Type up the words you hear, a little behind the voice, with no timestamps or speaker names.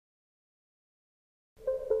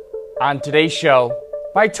On today's show,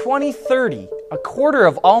 by 2030, a quarter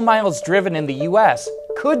of all miles driven in the U.S.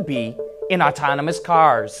 could be in autonomous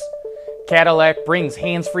cars. Cadillac brings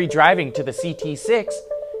hands-free driving to the CT6,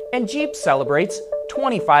 and Jeep celebrates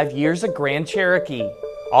 25 years of Grand Cherokee.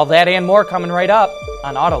 All that and more coming right up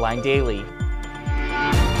on Autoline Daily.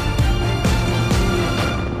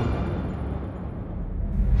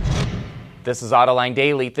 This is Autoline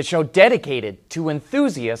Daily, the show dedicated to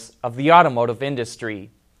enthusiasts of the automotive industry.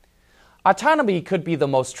 Autonomy could be the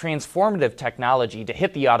most transformative technology to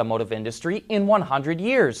hit the automotive industry in 100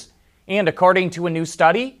 years. And according to a new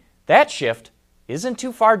study, that shift isn't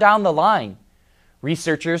too far down the line.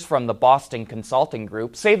 Researchers from the Boston Consulting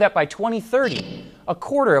Group say that by 2030, a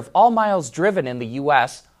quarter of all miles driven in the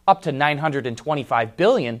U.S., up to 925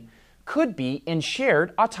 billion, could be in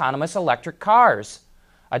shared autonomous electric cars.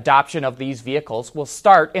 Adoption of these vehicles will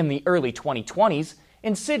start in the early 2020s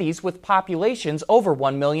in cities with populations over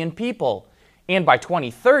 1 million people. And by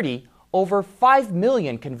 2030, over 5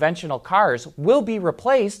 million conventional cars will be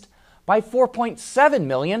replaced by 4.7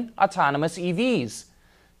 million autonomous EVs.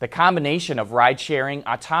 The combination of ride-sharing,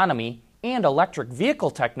 autonomy, and electric vehicle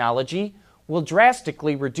technology will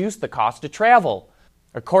drastically reduce the cost to travel.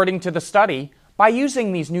 According to the study, by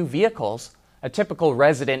using these new vehicles, a typical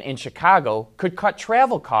resident in Chicago could cut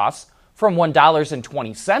travel costs from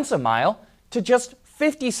 $1.20 a mile to just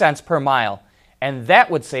 50 cents per mile, and that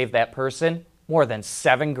would save that person more than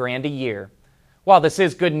 $7,000 a year. While this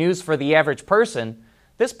is good news for the average person,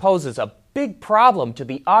 this poses a big problem to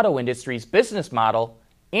the auto industry's business model,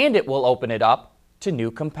 and it will open it up to new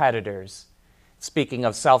competitors. Speaking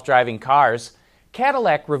of self-driving cars,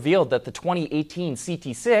 Cadillac revealed that the 2018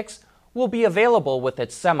 CT6 will be available with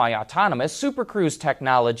its semi-autonomous Super Cruise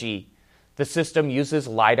technology. The system uses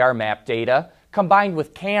LiDAR map data combined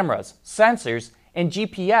with cameras, sensors, and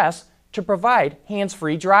GPS to provide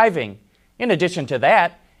hands-free driving. In addition to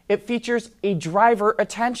that, it features a driver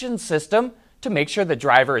attention system to make sure the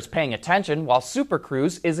driver is paying attention while Super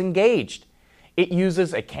Cruise is engaged. It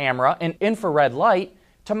uses a camera and infrared light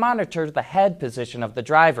to monitor the head position of the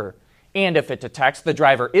driver, and if it detects the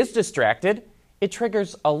driver is distracted, it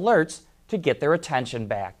triggers alerts to get their attention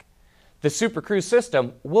back. The Super Cruise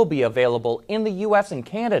system will be available in the US and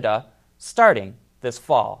Canada starting this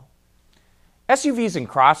fall. SUVs and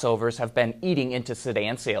crossovers have been eating into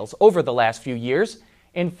sedan sales over the last few years,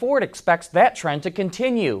 and Ford expects that trend to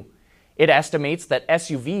continue. It estimates that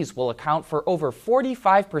SUVs will account for over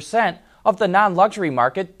 45% of the non-luxury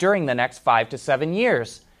market during the next 5 to 7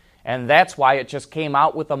 years. And that's why it just came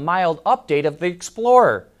out with a mild update of the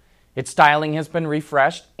Explorer. Its styling has been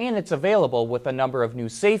refreshed, and it's available with a number of new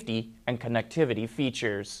safety and connectivity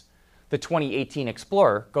features. The 2018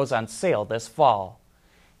 Explorer goes on sale this fall.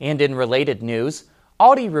 And in related news,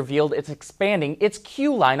 Audi revealed it's expanding its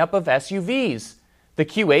Q lineup of SUVs. The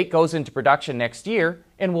Q8 goes into production next year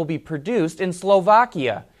and will be produced in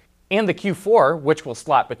Slovakia. And the Q4, which will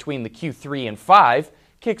slot between the Q3 and 5,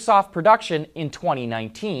 kicks off production in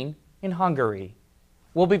 2019 in Hungary.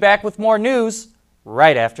 We'll be back with more news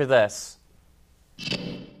right after this.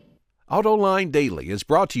 Autoline Daily is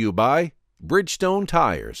brought to you by Bridgestone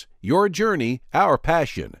Tires, your journey, our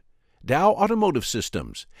passion. Dow Automotive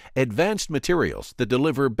Systems, advanced materials that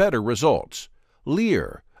deliver better results.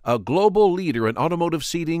 Lear, a global leader in automotive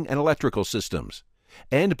seating and electrical systems.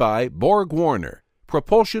 And by Borg-Warner,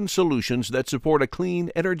 propulsion solutions that support a clean,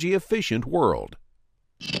 energy-efficient world.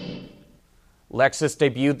 Lexus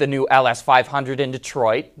debuted the new LS500 in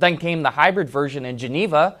Detroit, then came the hybrid version in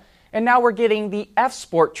Geneva, and now we're getting the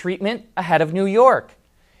F-Sport treatment ahead of New York.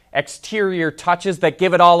 Exterior touches that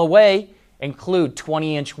give it all away include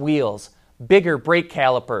 20-inch wheels, bigger brake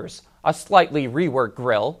calipers, a slightly reworked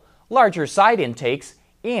grille, larger side intakes,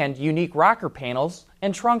 and unique rocker panels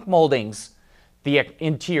and trunk moldings. The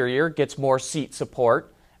interior gets more seat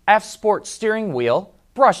support, F-Sport steering wheel,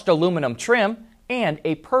 brushed aluminum trim, and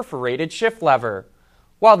a perforated shift lever.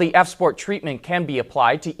 While the F-Sport treatment can be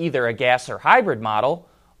applied to either a gas or hybrid model,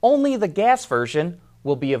 only the gas version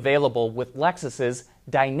will be available with Lexus's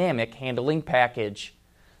dynamic handling package.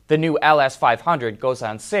 The new LS500 goes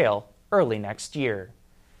on sale early next year.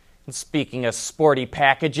 And speaking of sporty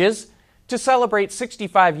packages, to celebrate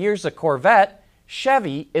 65 years of Corvette,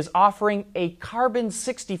 Chevy is offering a Carbon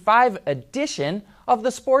 65 edition of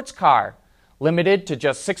the sports car. Limited to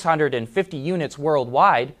just 650 units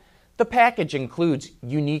worldwide, the package includes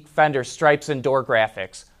unique fender stripes and door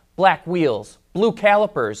graphics, black wheels, blue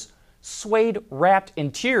calipers, suede-wrapped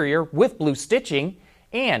interior with blue stitching,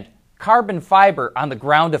 and carbon fiber on the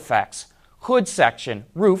ground effects, hood section,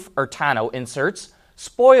 roof or tonneau inserts,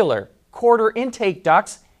 spoiler, quarter intake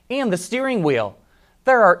ducts, and the steering wheel.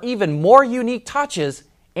 There are even more unique touches,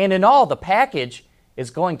 and in all, the package is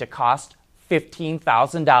going to cost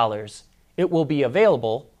 $15,000. It will be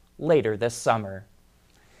available later this summer.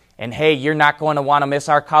 And hey, you're not going to want to miss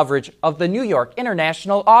our coverage of the New York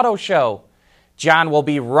International Auto Show. John will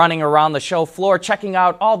be running around the show floor checking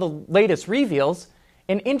out all the latest reveals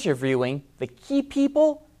and interviewing the key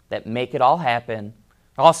people that make it all happen.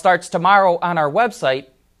 It all starts tomorrow on our website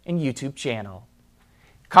and YouTube channel.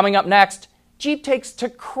 Coming up next, Jeep takes to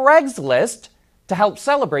Craigslist to help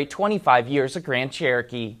celebrate 25 years of Grand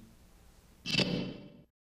Cherokee.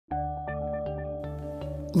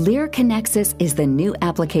 Lear Connexus is the new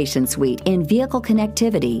application suite in vehicle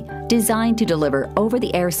connectivity designed to deliver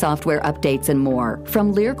over-the-air software updates and more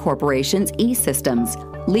from Lear Corporation's E-Systems,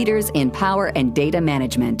 leaders in power and data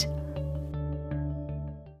management.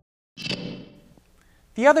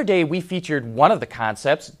 The other day, we featured one of the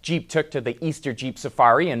concepts Jeep took to the Easter Jeep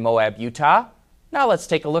Safari in Moab, Utah. Now let's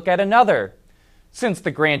take a look at another. Since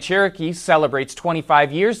the Grand Cherokee celebrates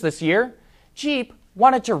 25 years this year, Jeep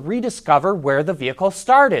wanted to rediscover where the vehicle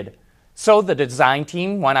started. So the design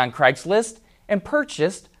team went on Craigslist and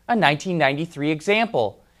purchased a 1993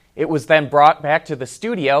 example. It was then brought back to the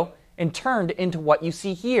studio and turned into what you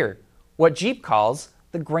see here, what Jeep calls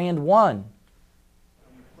the Grand One.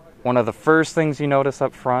 One of the first things you notice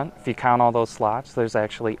up front, if you count all those slots, there's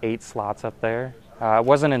actually 8 slots up there. It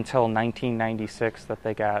wasn't until 1996 that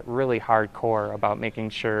they got really hardcore about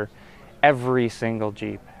making sure every single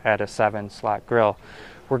Jeep had a 7-slot grill.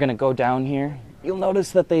 We're going to go down here. You'll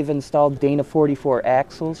notice that they've installed Dana 44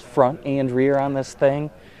 axles, front and rear, on this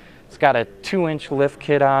thing. It's got a 2-inch lift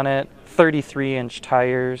kit on it, 33-inch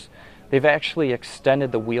tires. They've actually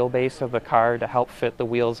extended the wheelbase of the car to help fit the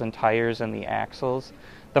wheels and tires and the axles.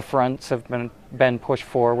 The fronts have been pushed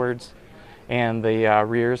forwards, and the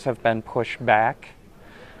rears have been pushed back.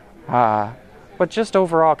 But just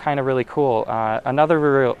overall, kind of really cool. Another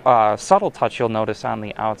real subtle touch you'll notice on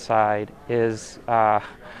the outside is, well,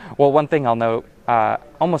 one thing I'll note,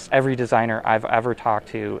 almost every designer I've ever talked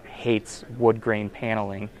to hates wood grain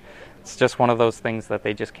paneling. It's just one of those things that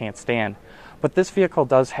they just can't stand. But this vehicle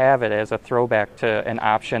does have it as a throwback to an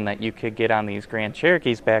option that you could get on these Grand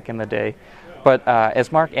Cherokees back in the day. But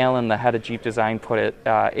as Mark Allen, the head of Jeep Design, put it,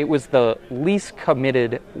 it was the least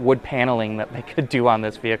committed wood paneling that they could do on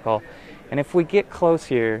this vehicle. And if we get close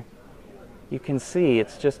here, you can see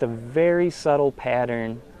it's just a very subtle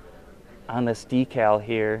pattern on this decal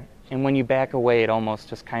here. And when you back away, it almost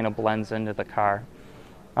just kind of blends into the car.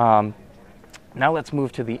 Now let's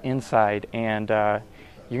move to the inside, and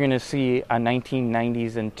you're going to see a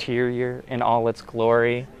 1990s interior in all its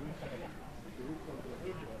glory.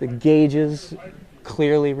 The gauges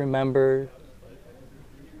clearly remember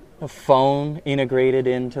a phone integrated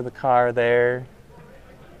into the car there.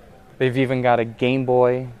 They've even got a Game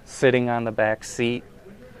Boy sitting on the back seat.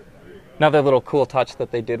 Another little cool touch that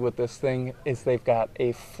they did with this thing is they've got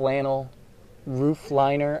a flannel roof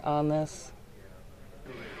liner on this.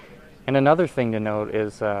 And another thing to note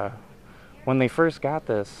is when they first got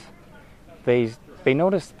this, they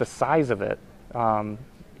noticed the size of it.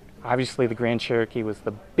 Obviously, the Grand Cherokee was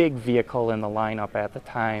the big vehicle in the lineup at the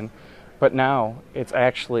time, but now it's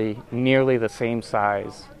actually nearly the same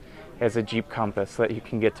size as a Jeep Compass that you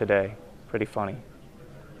can get today. Pretty funny.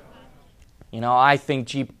 You know, I think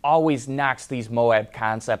Jeep always knocks these Moab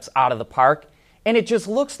concepts out of the park, and it just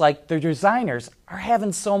looks like their designers are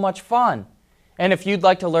having so much fun. And if you'd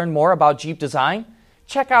like to learn more about Jeep design,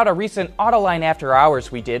 check out a recent Autoline After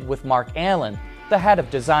Hours we did with Mark Allen, the head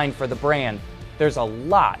of design for the brand. There's a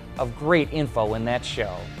lot of great info in that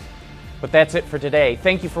show. But that's it for today.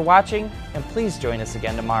 Thank you for watching, and please join us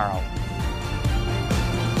again tomorrow.